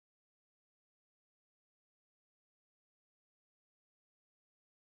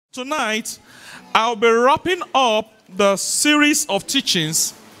Tonight, I'll be wrapping up the series of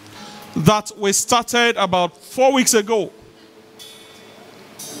teachings that we started about 4 weeks ago.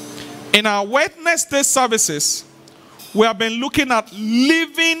 In our Wednesday services, we have been looking at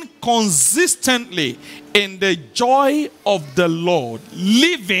living consistently in the joy of the Lord.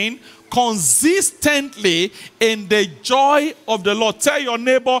 Living consistently in the joy of the Lord. Tell your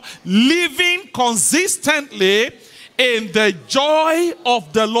neighbor, living consistently in the joy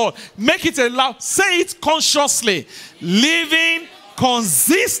of the Lord. Make it aloud. Say it consciously. Living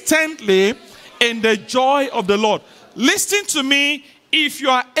consistently in the joy of the Lord. Listen to me. If you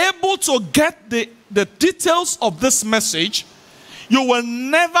are able to get the details of this message, you will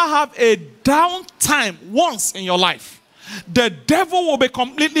never have a downtime once in your life. The devil will be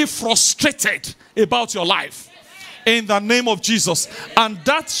completely frustrated about your life in the name of Jesus. And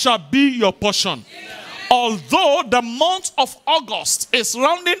that shall be your portion. Although the month of August is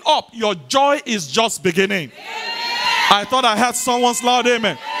rounding up, your joy is just beginning. I thought I heard someone's loud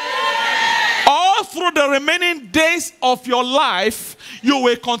amen. All through the remaining days of your life, you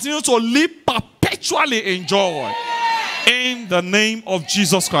will continue to live perpetually in joy. In the name of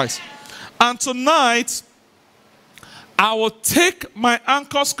Jesus Christ. And tonight, I will take my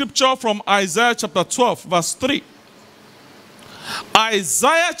anchor scripture from Isaiah chapter 12, verse 3.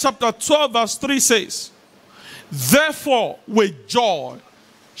 Isaiah chapter 12, verse 3 says, "Therefore with joy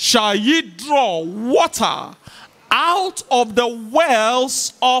shall ye draw water out of the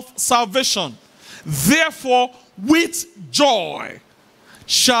wells of salvation. Therefore with joy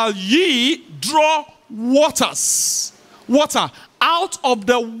shall ye draw water out of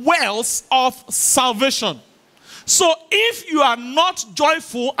the wells of salvation." So if you are not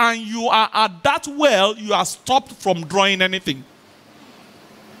joyful and you are at that well, you are stopped from drawing anything.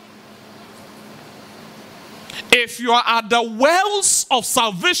 If you are at the wells of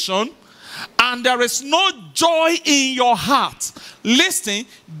salvation and there is no joy in your heart, listen,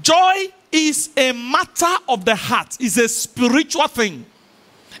 joy is a matter of the heart. It's a spiritual thing.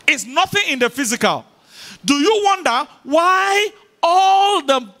 It's nothing in the physical. Do you wonder why all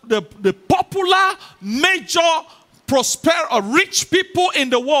the popular, major, rich people in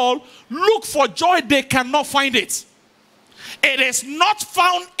the world look for joy? They cannot find it. It is not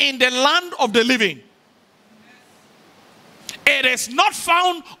found in the land of the living. It is not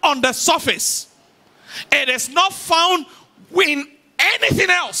found on the surface. It is not found in anything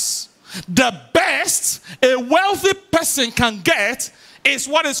else. The best a wealthy person can get is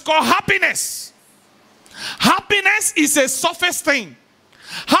what is called happiness. Happiness is a surface thing.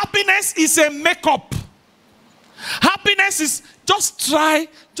 Happiness is a makeup. Happiness is just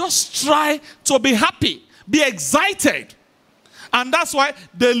try to be happy, be excited. And that's why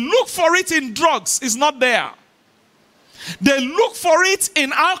they look for it in drugs. It's not there. They look for it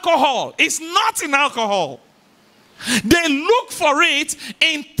in alcohol. It's not in alcohol. They look for it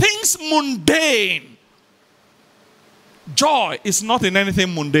in things mundane. Joy is not in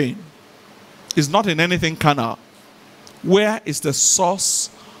anything mundane. It's not in anything carnal. Where is the source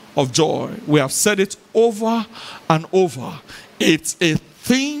of joy? We have said it over and over. It's a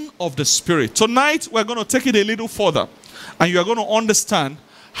thing of the Spirit. Tonight, we're going to take it a little further. And you are going to understand,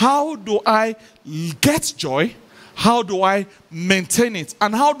 how do I get joy? How do I maintain it?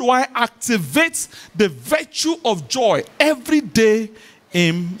 And how do I activate the virtue of joy every day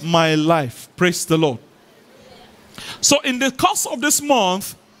in my life? Praise the Lord. So in the course of this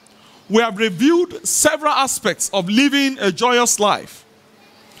month, we have reviewed several aspects of living a joyous life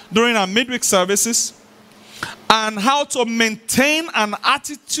during our midweek services, and how to maintain an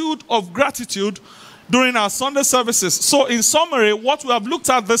attitude of gratitude during our Sunday services. So in summary, what we have looked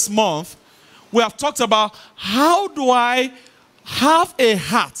at this month, we have talked about how do I have a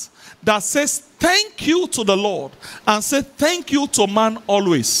heart that says thank you to the Lord and say thank you to man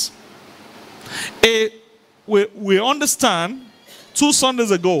always. We understand 2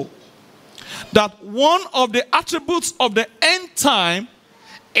 Sundays ago that one of the attributes of the end time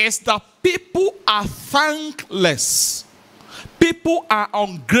is that people are thankless. People are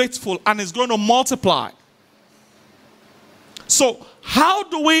ungrateful, and it's going to multiply. So how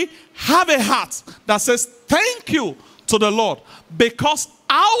do we have a heart that says thank you to the Lord? Because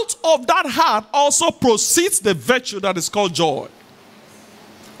out of that heart also proceeds the virtue that is called joy.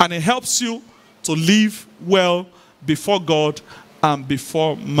 And it helps you to live well before God and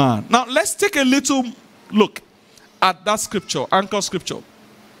before man. Now let's take a little look at that scripture, anchor scripture.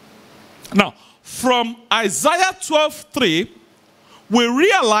 Now, from Isaiah 12:3, we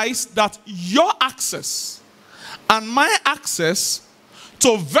realize that your access and my access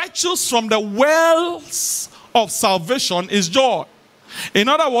to virtues from the wells of salvation is joy. In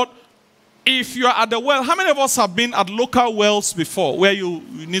other words, if you are at the well, how many of us have been at local wells before where you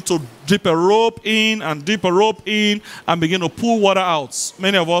need to dip a rope in and dip a rope in and begin to pull water out?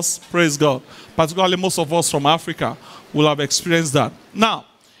 Many of us, praise God, particularly most of us from Africa, will have experienced that. Now,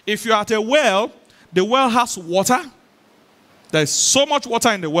 if you're at a well, the well has water. There's so much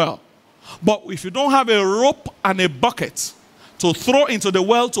water in the well. But if you don't have a rope and a bucket to throw into the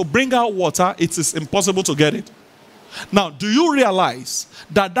well to bring out water, it is impossible to get it. Now, do you realize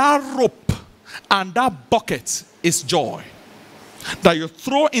that that rope and that bucket is joy that you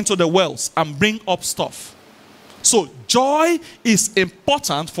throw into the wells and bring up stuff? So joy is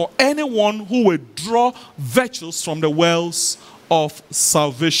important for anyone who will draw virtues from the wells of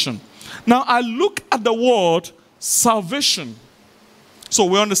salvation. Now, I look at the word salvation. So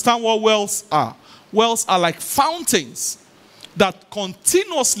we understand what wells are. Wells are like fountains that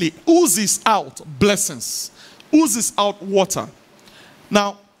continuously oozes out blessings, oozes out water.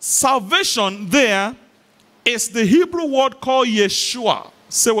 Now, salvation there is the Hebrew word called Yeshua.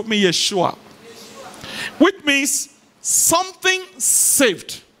 Say with me, Yeshua. Which means something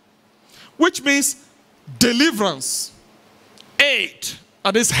saved. Which means deliverance, aid,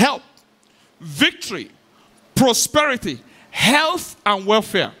 that is help, victory, prosperity, health, and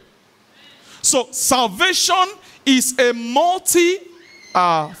welfare. So salvation is a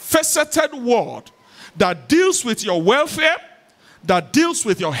multi-faceted word that deals with your welfare, that deals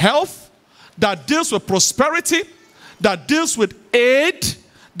with your health, that deals with prosperity, that deals with aid,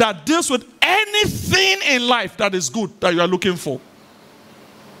 that deals with anything in life that is good that you are looking for.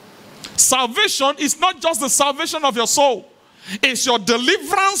 Salvation is not just the salvation of your soul. It's your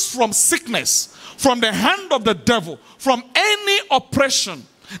deliverance from sickness, from the hand of the devil, from any oppression.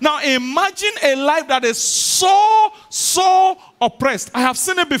 Now imagine a life that is so oppressed. I have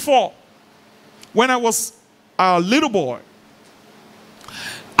seen it before. When I was a little boy,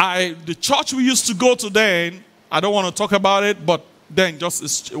 the church we used to go to then, I don't want to talk about it, but then it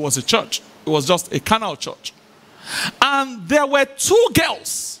was a church. It was just a canal church. And there were two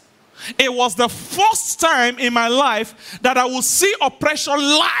girls. It was the first time in my life that I would see oppression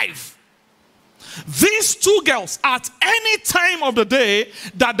live. These two girls, at any time of the day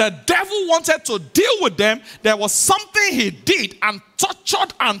that the devil wanted to deal with them, there was something he did and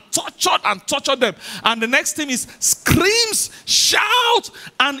tortured them. And the next thing is screams, shout,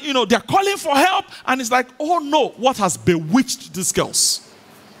 and they're calling for help. And it's like, oh no, what has bewitched these girls?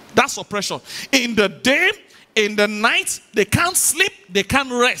 That's oppression. In the day, in the night, they can't sleep, they can't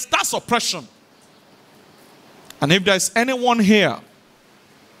rest. That's oppression. And if there's anyone here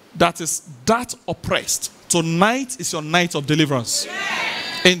that is that oppressed, tonight is your night of deliverance.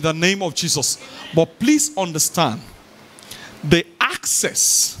 In the name of Jesus. But please understand, the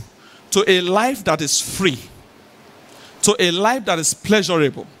access to a life that is free, to a life that is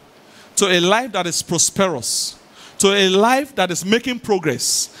pleasurable, to a life that is prosperous, to a life that is making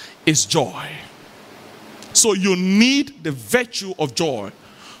progress is joy. So you need the virtue of joy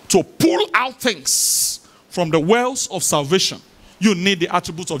to pull out things from the wells of salvation. You need the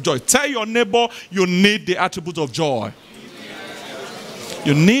attributes of joy. Tell your neighbor you need the attribute of joy.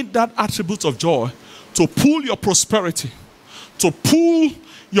 You need that attribute of joy to pull your prosperity, to pull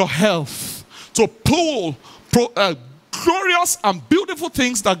your health, to pull glorious and beautiful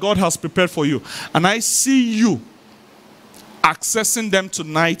things that God has prepared for you. And I see you accessing them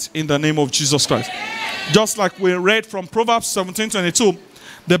tonight in the name of Jesus Christ. Just like we read from Proverbs 17:22,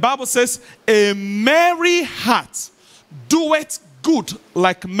 the Bible says, a merry heart doeth good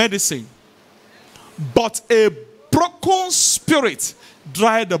like medicine, but a broken spirit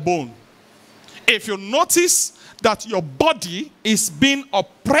dry the bone. If you notice that your body is being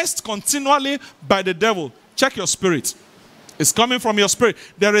oppressed continually by the devil, check your spirit. It's coming from your spirit.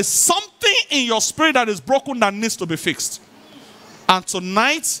 There is something in your spirit that is broken that needs to be fixed. And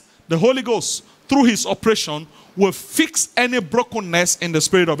tonight, the Holy Ghost, through his operation, will fix any brokenness in the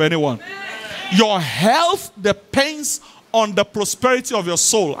spirit of anyone. Your health depends on the prosperity of your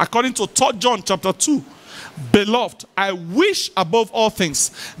soul. According to 3 John chapter 2, beloved, I wish above all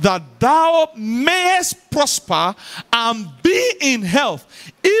things that thou mayest prosper and be in health,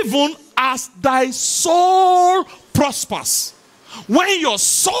 even as thy soul prospers. When your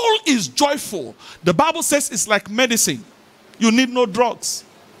soul is joyful, the Bible says it's like medicine. You need no drugs.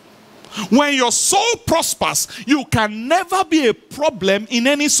 When your soul prospers, you can never be a problem in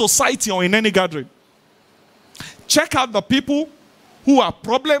any society or in any gathering. Check out the people who are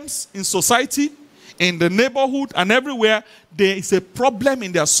problems in society, in the neighborhood, and everywhere. There is a problem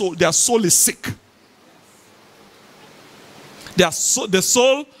in their soul. Their soul is sick. The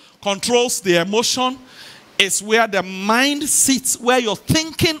soul controls the emotion. is where the mind sits, where your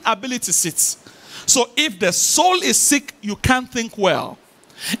thinking ability sits. So if the soul is sick, you can't think well.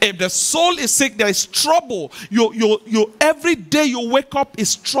 If the soul is sick, there is trouble. You every day you wake up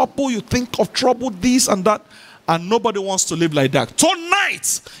is trouble. You think of trouble, this and that. And nobody wants to live like that.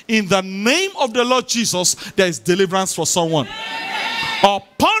 Tonight, in the name of the Lord Jesus, there is deliverance for someone.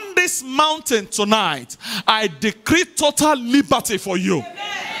 Upon this mountain tonight, I decree total liberty for you.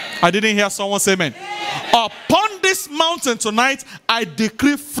 I didn't hear someone say amen. Upon this mountain tonight, I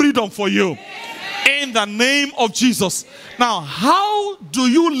decree freedom for you. In the name of Jesus. Now, how do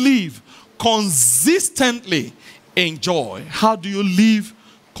you live consistently in joy? How do you live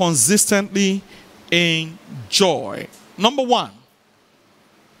consistently in joy? Number one,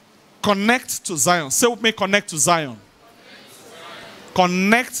 connect to Zion. Say with me, connect to Zion.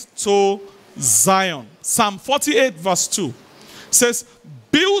 Connect to Zion. Psalm 48 verse 2 says,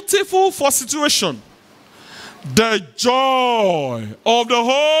 beautiful for situation. The joy of the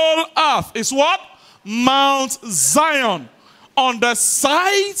whole earth is what? Mount Zion, on the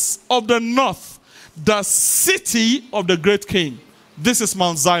sides of the north, the city of the great king. This is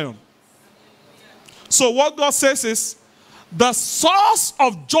Mount Zion. So what God says is, the source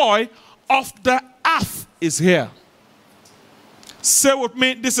of joy of the earth is here. Say with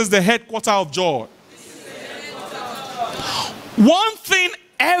me, this is the headquarters of joy. One thing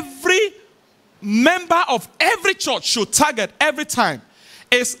every member of every church should target every time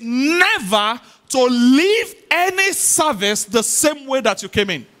is never to leave any service the same way that you came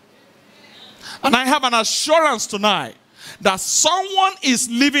in. And I have an assurance tonight that someone is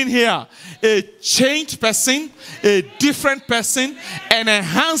living here a changed person, a different person, an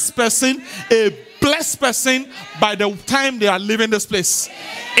enhanced person, a blessed person by the time they are leaving this place.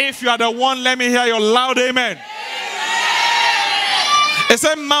 If you are the one, let me hear your loud amen. It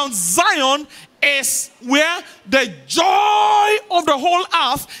said Mount Zion is where the joy of the whole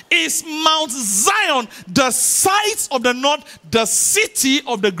earth is. Mount Zion, the sides of the north, the city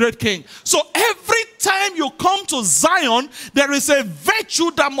of the great king. So every time you come to Zion, there is a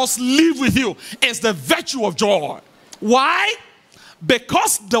virtue that must live with you. It's the virtue of joy. Why?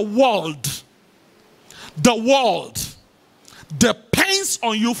 Because the world depends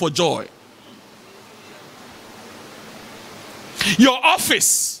on you for joy. Your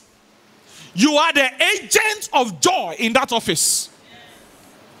office, you are the agent of joy in that office.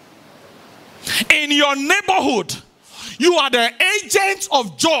 In your neighborhood, you are the agent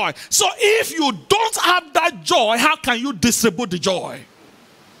of joy. So if you don't have that joy, how can you distribute the joy?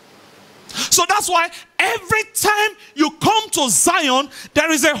 So that's why every time you come to Zion,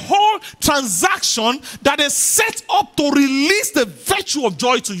 there is a whole transaction that is set up to release the virtue of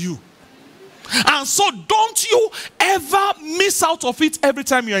joy to you. And so don't you ever miss out of it every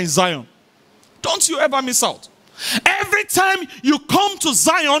time you're in Zion. Don't you ever miss out. Every time you come to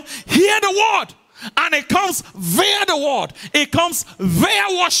Zion, hear the word. And it comes via the word. It comes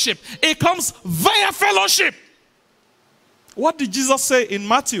via worship. It comes via fellowship. What did Jesus say in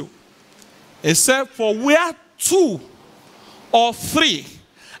Matthew? He said, for where 2 or 3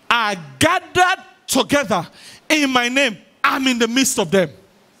 are gathered together in my name, I'm in the midst of them.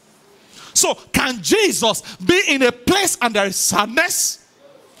 So can Jesus be in a place and there is sadness?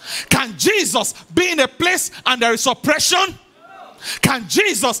 Can Jesus be in a place and there is oppression? Can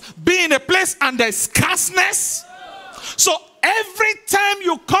Jesus be in a place and there is scarceness? So every time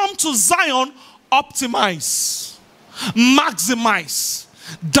you come to Zion, optimize, maximize,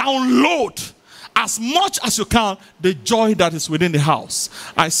 download as much as you can the joy that is within the house.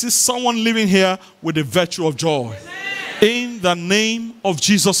 I see someone living here with the virtue of joy. In the name of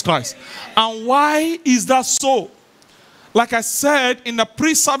Jesus Christ. And why is that so? Like I said in the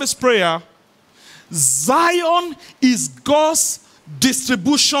pre-service prayer, Zion is God's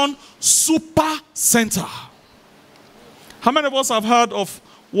distribution super center. How many of us have heard of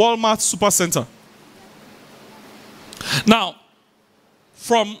Walmart super center? Now,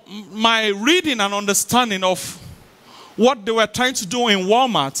 from my reading and understanding of what they were trying to do in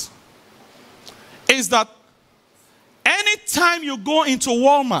Walmart, is that anytime you go into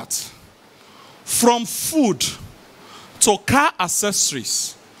Walmart, from food to car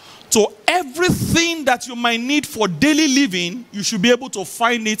accessories to everything that you might need for daily living, you should be able to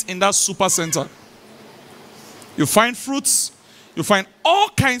find it in that super center. You find fruits, you find all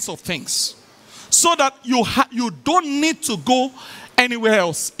kinds of things, so that you don't need to go anywhere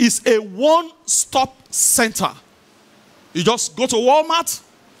else. It's a one-stop center. You just go to Walmart,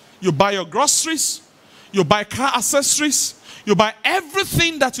 you buy your groceries, you buy car accessories, you buy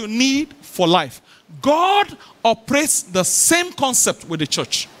everything that you need for life. God operates the same concept with the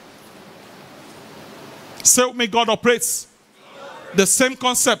church. Say with me, God operates the same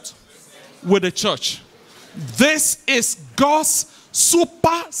concept with the church. This is God's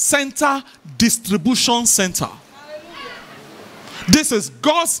super center distribution center. This is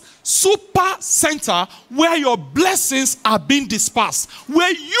God's super center where your blessings are being dispersed,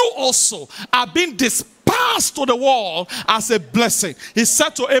 where you also are being dispersed to the world as a blessing. He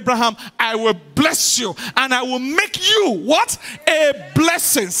said to Abraham, I will bless you and I will make you what? A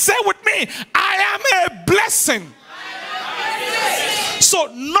blessing. Say with me, I am a blessing. So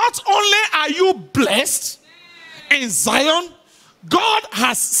not only are you blessed in Zion, God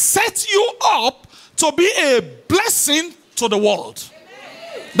has set you up to be a blessing to the world.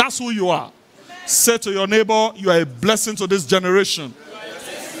 That's who you are. Say to your neighbor, you are a blessing to this generation.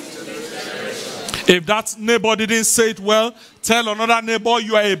 If that neighbor didn't say it well, tell another neighbor,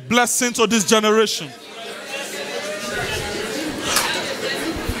 you are a blessing to this generation.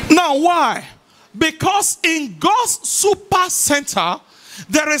 Now why? Because in God's super center,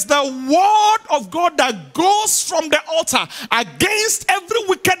 there is the word of God that goes from the altar against every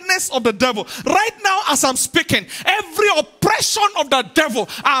wickedness of the devil. Right now, as I'm speaking, every oppression of the devil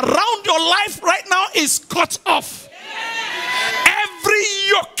around your life right now is cut off. Every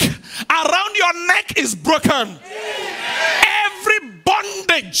yoke around your neck is broken. Every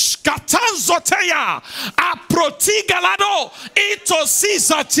bondage, katanzoteya, aprotigalado,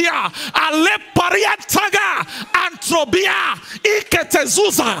 itosizatia, alepariataga, antrobia,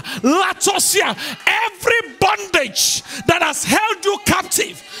 iketezuza, latosia. Every bondage that has held you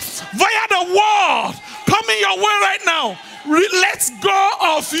captive via the word coming your way right now, let go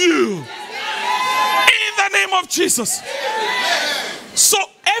of you. In the name of Jesus. So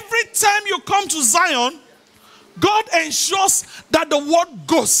every time you come to Zion, God ensures that the word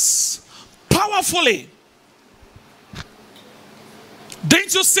goes powerfully.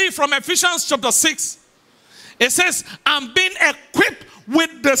 Didn't you see from Ephesians chapter 6? It says, I'm being equipped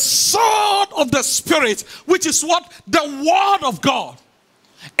with the sword of the Spirit, which is what? The word of God.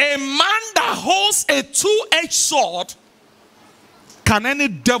 A man that holds a two-edged sword, can any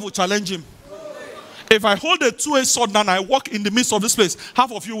devil challenge him? If I hold a two-edged sword and I walk in the midst of this place,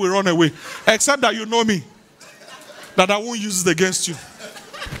 half of you will run away. Except that you know me. That I won't use it against you.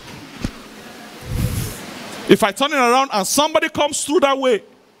 If I turn it around and somebody comes through that way,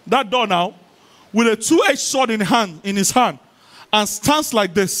 that door now, with a two-edged sword in his hand, and stands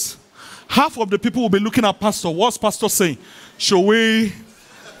like this, half of the people will be looking at Pastor. What's Pastor saying? Should we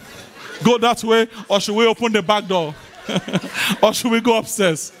go that way, or should we open the back door? Or should we go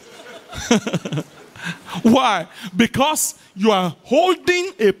upstairs? Why? Because you are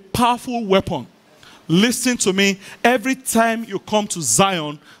holding a powerful weapon. Listen to me. Every time you come to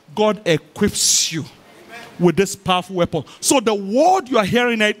Zion, God equips you with this powerful weapon. So the word you are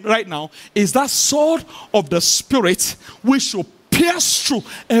hearing right now is that sword of the Spirit which will pierce through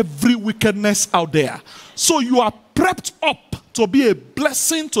every wickedness out there. So you are prepped up to be a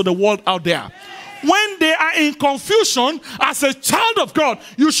blessing to the world out there. When they are in confusion, as a child of God,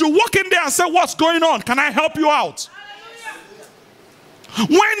 you should walk in there and say, what's going on? Can I help you out?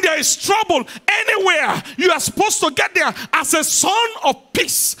 When there is trouble anywhere, you are supposed to get there as a son of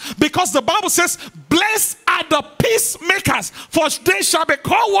peace. Because the Bible says, blessed are the peacemakers, for they shall be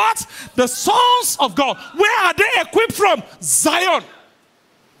called what? The sons of God. Where are they equipped from? Zion.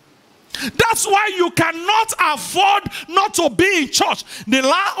 That's why you cannot afford not to be in church. The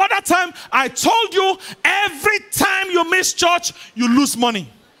other time I told you, every time you miss church, you lose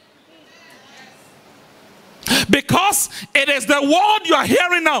money. Because it is the word you are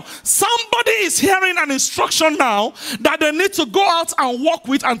hearing now. Somebody is hearing an instruction now that they need to go out and walk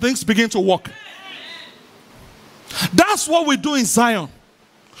with, and things begin to work. That's what we do in Zion.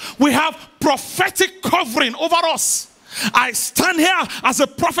 We have prophetic covering over us. I stand here as a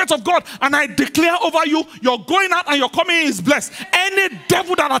prophet of God and I declare over you, you're going out and you're coming in is blessed. Any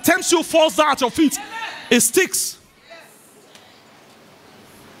devil that attempts you falls down at your feet. It sticks.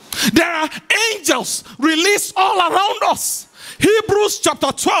 There are angels released all around us. Hebrews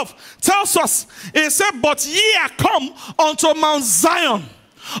chapter 12 tells us, it said, but ye are come unto Mount Zion,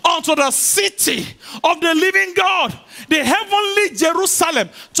 unto the city of the living God, the heavenly Jerusalem,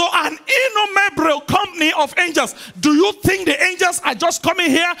 to an innumerable company of angels. Do you think the angels are just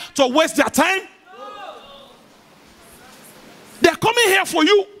coming here to waste their time? They're coming here for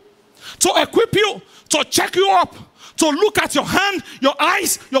you, to equip you, to check you up, to look at your hand, your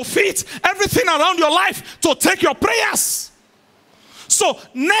eyes, your feet, everything around your life, to take your prayers. So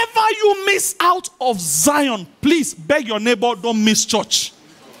never you miss out of Zion. Please beg your neighbor, don't miss church.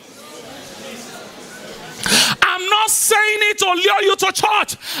 I'm I'm not saying it to lure you to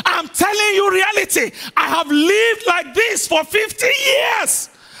church. I'm telling you reality. I have lived like this for 50 years.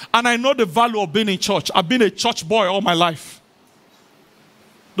 And I know the value of being in church. I've been a church boy all my life.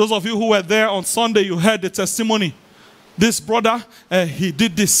 Those of you who were there on Sunday, you heard the testimony. This brother, he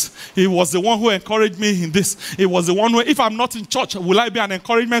did this. He was the one who encouraged me in this. He was the one who, if I'm not in church, will I be an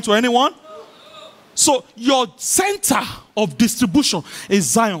encouragement to anyone? So your center of distribution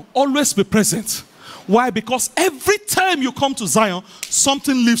is Zion. Always be present. Why? Because every time you come to Zion,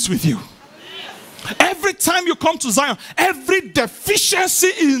 something lives with you. Every time you come to Zion, every deficiency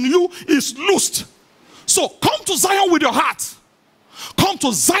in you is loosed. So come to Zion with your heart. Come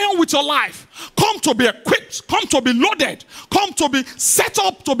to Zion with your life. Come to be equipped. Come to be loaded. Come to be set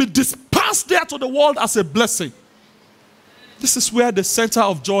up to be dispersed there to the world as a blessing. This is where the center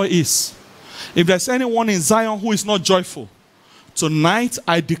of joy is. If there's anyone in Zion who is not joyful, tonight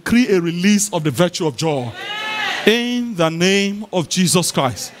I decree a release of the virtue of joy. In the name of Jesus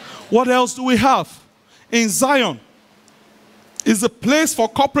Christ. What else do we have? In Zion is a place for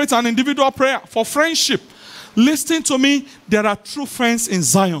corporate and individual prayer, for friendship. Listen to me, there are true friends in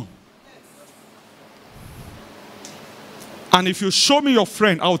Zion. And if you show me your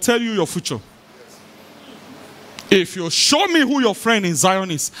friend, I'll tell you your future. If you show me who your friend in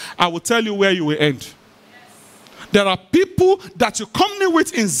Zion is, I will tell you where you will end. There are people that you company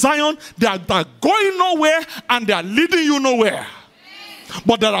with in Zion, they are going nowhere and they are leading you nowhere.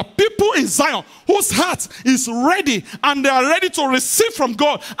 But there are people in Zion whose heart is ready and they are ready to receive from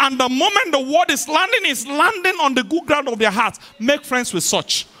God. And the moment the word is landing on the good ground of their heart. Make friends with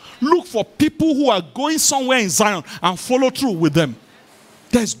such. Look for people who are going somewhere in Zion and follow through with them.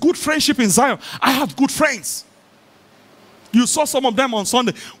 There's good friendship in Zion. I have good friends. You saw some of them on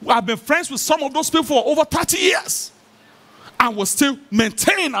Sunday. I've been friends with some of those people for over 30 years. And we still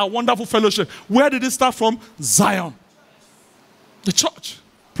maintain our wonderful fellowship. Where did it start from? Zion. The church.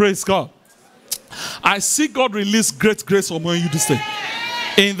 Praise God. I see God release great grace upon you this day.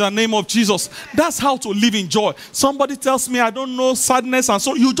 In the name of Jesus. That's how to live in joy. Somebody tells me, I don't know sadness, and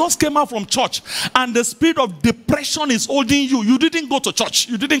so you just came out from church and the spirit of depression is holding you. You didn't go to church.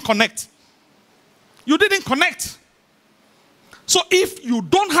 You didn't connect. You didn't connect. So if you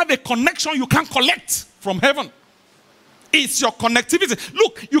don't have a connection, you can't collect from heaven. It's your connectivity.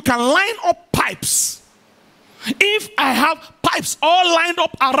 Look, you can line up pipes. If I have pipes all lined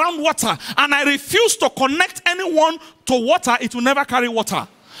up around water and I refuse to connect anyone to water, it will never carry water.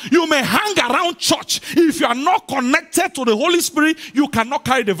 You may hang around church. If you are not connected to the Holy Spirit, you cannot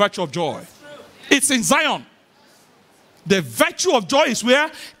carry the virtue of joy. It's in Zion. The virtue of joy is where?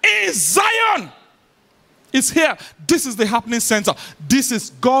 In Zion. It's here. This is the happening center. This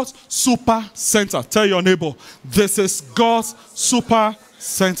is God's super center. Tell your neighbor, this is God's super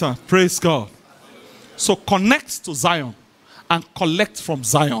center. Praise God. So connect to Zion and collect from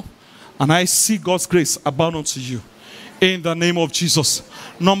Zion. And I see God's grace abound unto you. In the name of Jesus.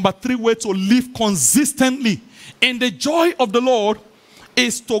 Number 3 way to live consistently in the joy of the Lord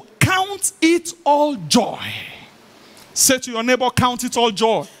is to count it all joy. Say to your neighbor, count it all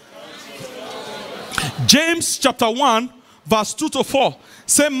joy. James chapter 1 verse 2 to 4.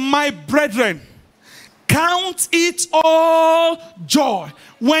 Say, my brethren, count it all joy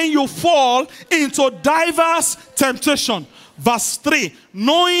when you fall into diverse temptation. Verse 3,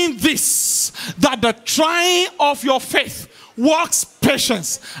 knowing this, that the trying of your faith works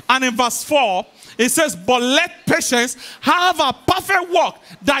patience. And in verse 4, it says, but let patience have a perfect work,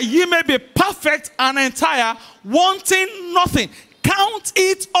 that ye may be perfect and entire, wanting nothing. Count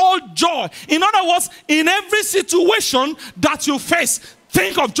it all joy. In other words, in every situation that you face,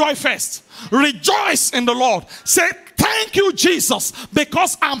 think of joy first. Rejoice in the Lord. Say, thank you, Jesus,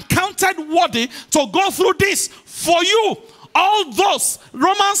 because I'm counted worthy to go through this for you. All those,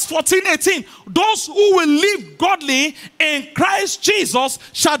 Romans 14:18, those who will live godly in Christ Jesus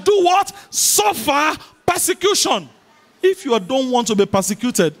shall do what? Suffer persecution. If you don't want to be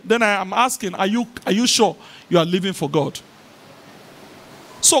persecuted, then I am asking, are you sure you are living for God?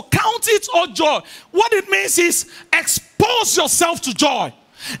 So count it all joy. What it means is expose yourself to joy.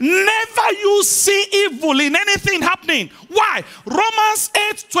 Never you see evil in anything happening. Why? Romans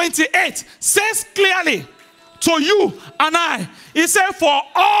 8:28 says clearly to you and I. It said, for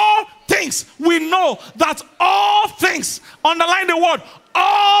all things, we know that all things, underline the word,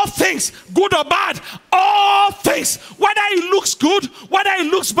 all things, good or bad, all things, whether it looks good, whether it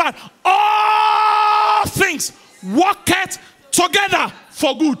looks bad, all things worketh together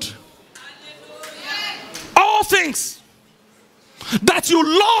for good. All things. That you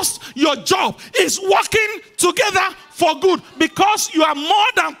lost your job is working together for good, because you are more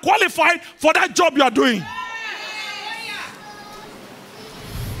than qualified for that job you are doing.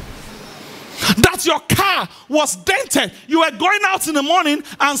 That your car was dented. You were going out in the morning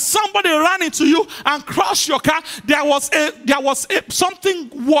and somebody ran into you and crushed your car. There was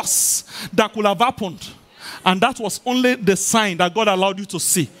something worse that could have happened. And that was only the sign that God allowed you to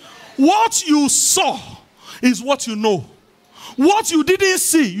see. What you saw is what you know. What you didn't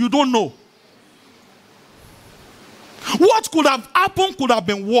see, you don't know. What could have happened could have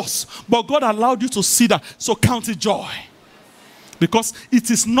been worse. But God allowed you to see that. So count it joy. Because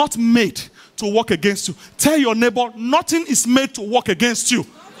it is not made to work against you. Tell your neighbor, nothing is made to work against you.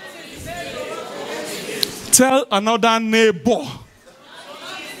 Tell another neighbor.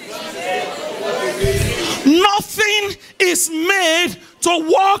 Nothing is made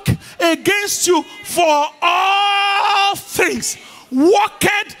to work against you, for all things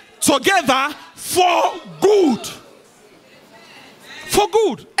worketh together for good. For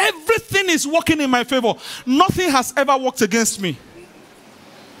good. Everything is working in my favor. Nothing has ever worked against me.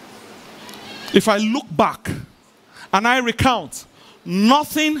 If I look back and I recount,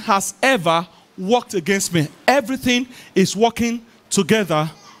 nothing has ever worked against me. Everything is working together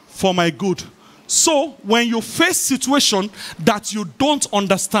for my good. So when you face situation that you don't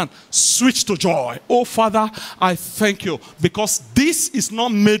understand, switch to joy. Oh Father, I thank you because this is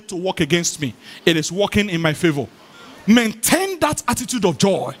not made to work against me. It is working in my favor. Maintain that attitude of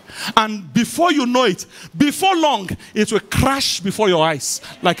joy, and before you know it, before long, it will crash before your eyes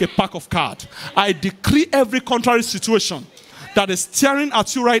like a pack of cards. I decree every contrary situation that is staring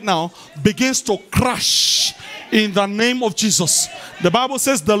at you right now begins to crash in the name of Jesus. The Bible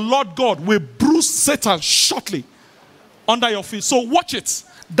says the Lord God will bruise Satan shortly under your feet. So watch it.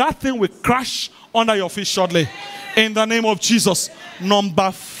 That thing will crash under your feet shortly in the name of Jesus.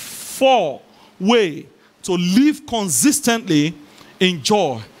 Number 4 way to live consistently in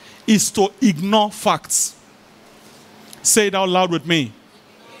joy is to ignore facts. Say it out loud with me.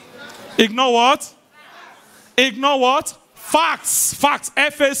 Ignore what? Ignore what? Facts. Facts.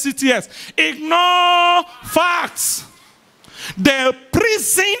 F-A-C-T-S. Ignore facts. The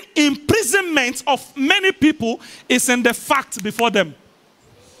imprisonment of many people is in the fact before them.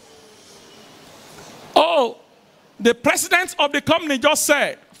 Oh, the president of the company just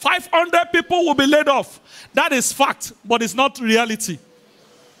said 500 people will be laid off. That is fact, but it's not reality.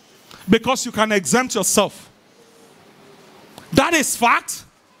 Because you can exempt yourself. That is fact.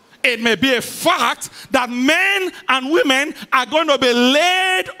 It may be a fact that men and women are going to be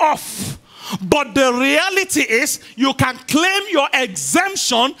laid off. But the reality is you can claim your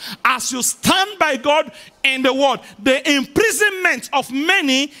exemption as you stand by God in the word. The imprisonment of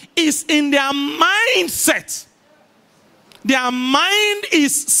many is in their mindset. Their mind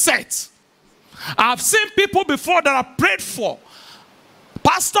is set. I've seen people before that I prayed for.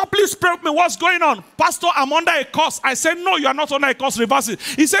 Pastor, please pray with me. What's going on? Pastor, I'm under a curse. I said, no, you are not under a curse. Reverse it.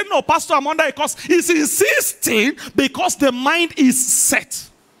 He said, no, Pastor, I'm under a curse. He's insisting because the mind is set.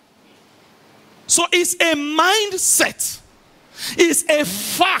 So it's a mindset. It's a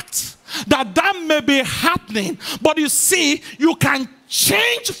fact that may be happening. But you see, you can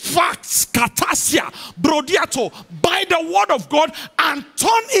change facts, katasia, brodiato, by the word of God and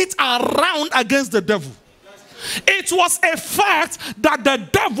turn it around against the devil. It was a fact that the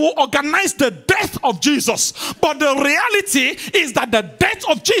devil organized the death of Jesus. But the reality is that the death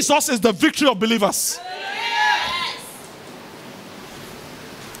of Jesus is the victory of believers.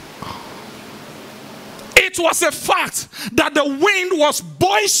 It was a fact that the wind was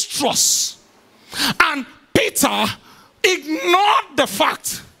boisterous. And Peter ignored the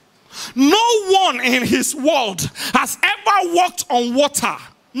fact. No one in his world has ever walked on water.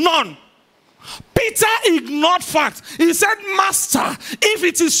 None. Peter ignored fact. He said, Master, if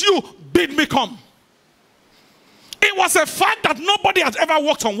it is you, bid me come. It was a fact that nobody had ever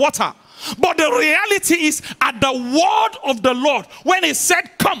walked on water. But the reality is, at the word of the Lord, when he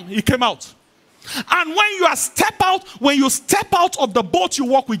said, come, he came out. And when you step out of the boat, you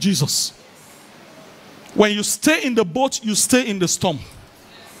walk with Jesus. When you stay in the boat, you stay in the storm.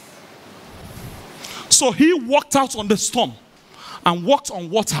 So he walked out on the storm and walked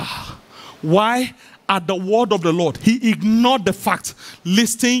on water. Why? At the word of the Lord. He ignored the fact.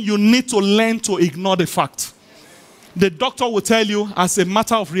 Listen, you need to learn to ignore the fact. The doctor will tell you, as a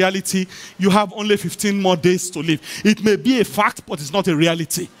matter of reality, you have only 15 more days to live. It may be a fact, but it's not a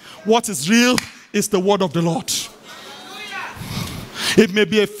reality. What is real is the word of the Lord. It may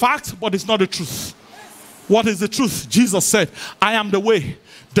be a fact, but it's not the truth. What is the truth? Jesus said, I am the way,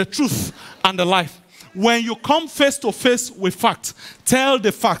 the truth, and the life. When you come face to face with fact, tell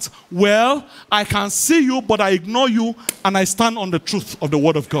the fact, well, I can see you, but I ignore you, and I stand on the truth of the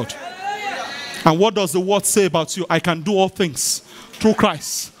word of God. And what does the word say about you? I can do all things through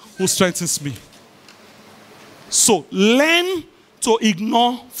Christ who strengthens me. So learn to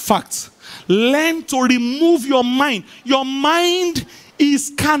ignore facts. Learn to remove your mind. Your mind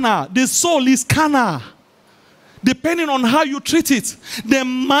is carnal. The soul is carnal. Depending on how you treat it. The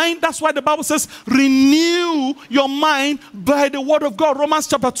mind, that's why the Bible says, renew your mind by the word of God. Romans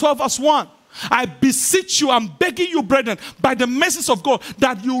chapter 12 verse 1. I beseech you, I'm begging you, brethren, by the mercies of God,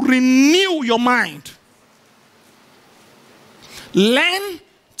 that you renew your mind. Learn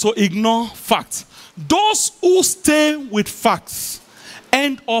to ignore facts. Those who stay with facts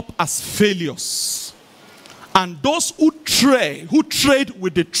end up as failures. And those who trade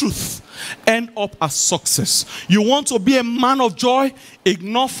with the truth end up as success. You want to be a man of joy?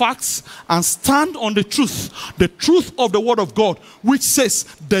 Ignore facts and stand on the truth of the word of God, which says,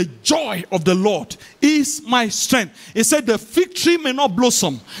 the joy of the Lord is my strength. It said the fig tree may not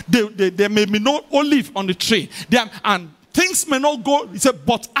blossom. There may be no olive on the tree. And things may not go. He said,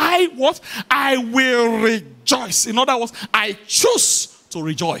 but I will rejoice. In other words, I choose to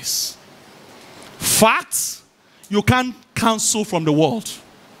rejoice. Facts, you can't cancel from the world.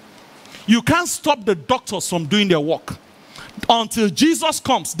 You can't stop the doctors from doing their work. Until Jesus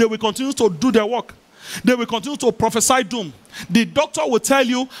comes, they will continue to do their work. They will continue to prophesy doom. The doctor will tell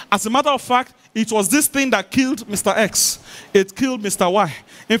you, as a matter of fact, it was this thing that killed Mr. X. It killed Mr. Y.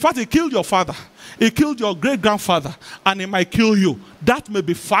 In fact, it killed your father. It killed your great-grandfather. And it might kill you. That may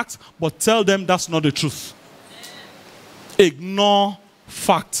be fact, but tell them that's not the truth. Ignore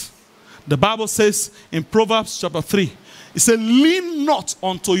fact. The Bible says in Proverbs chapter 3, it says, lean not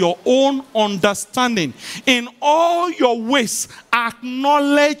unto your own understanding. In all your ways,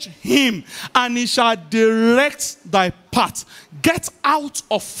 acknowledge him, and he shall direct thy path. Get out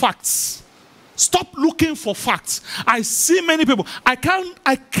of facts. Stop looking for facts. I see many people. I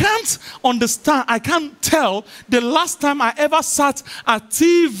can't understand. I can't tell the last time I ever sat at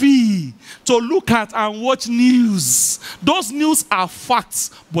TV to look at and watch news. Those news are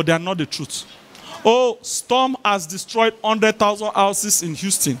facts, but they are not the truth. Oh, storm has destroyed 100,000 houses in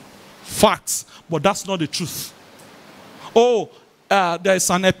Houston. Facts, but that's not the truth. Oh, there is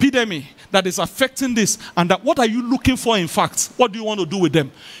an epidemic that is affecting this, and that. What are you looking for in facts? What do you want to do with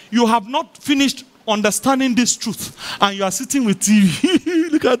them? You have not finished understanding this truth, and you are sitting with TV.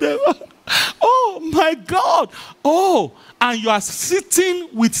 Look at them. Oh my God. Oh, and you are sitting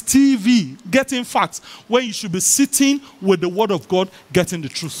with TV getting facts when you should be sitting with the word of God getting the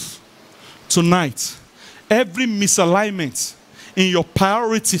truth. Tonight, every misalignment in your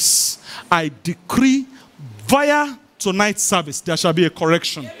priorities, I decree via tonight's service, there shall be a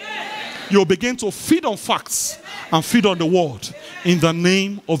correction. You'll begin to feed on facts and feed on the word in the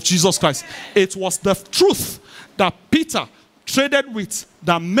name of Jesus Christ. It was the truth that Peter traded with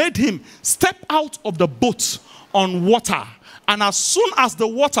that made him step out of the boat on water. And as soon as the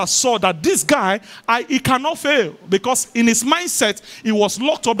water saw that this guy, he cannot fail, because in his mindset, he was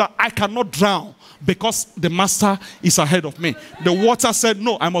locked up that I cannot drown because the master is ahead of me. The water said,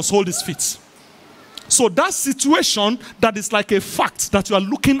 no, I must hold his feet. So that situation that is like a fact that you are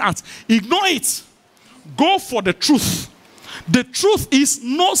looking at, ignore it. Go for the truth. The truth is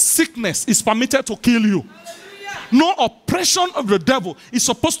no sickness is permitted to kill you. No oppression of the devil is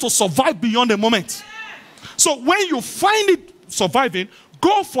supposed to survive beyond a moment. So when you find it surviving,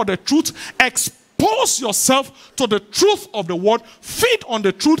 go for the truth. Expose yourself to the truth of the word. Feed on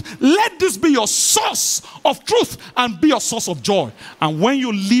the truth. Let this be your source of truth and be your source of joy. And when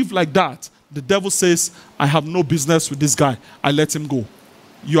you live like that, the devil says, I have no business with this guy. I let him go.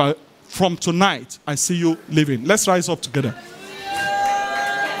 You are, from tonight, I see you living. Let's rise up together.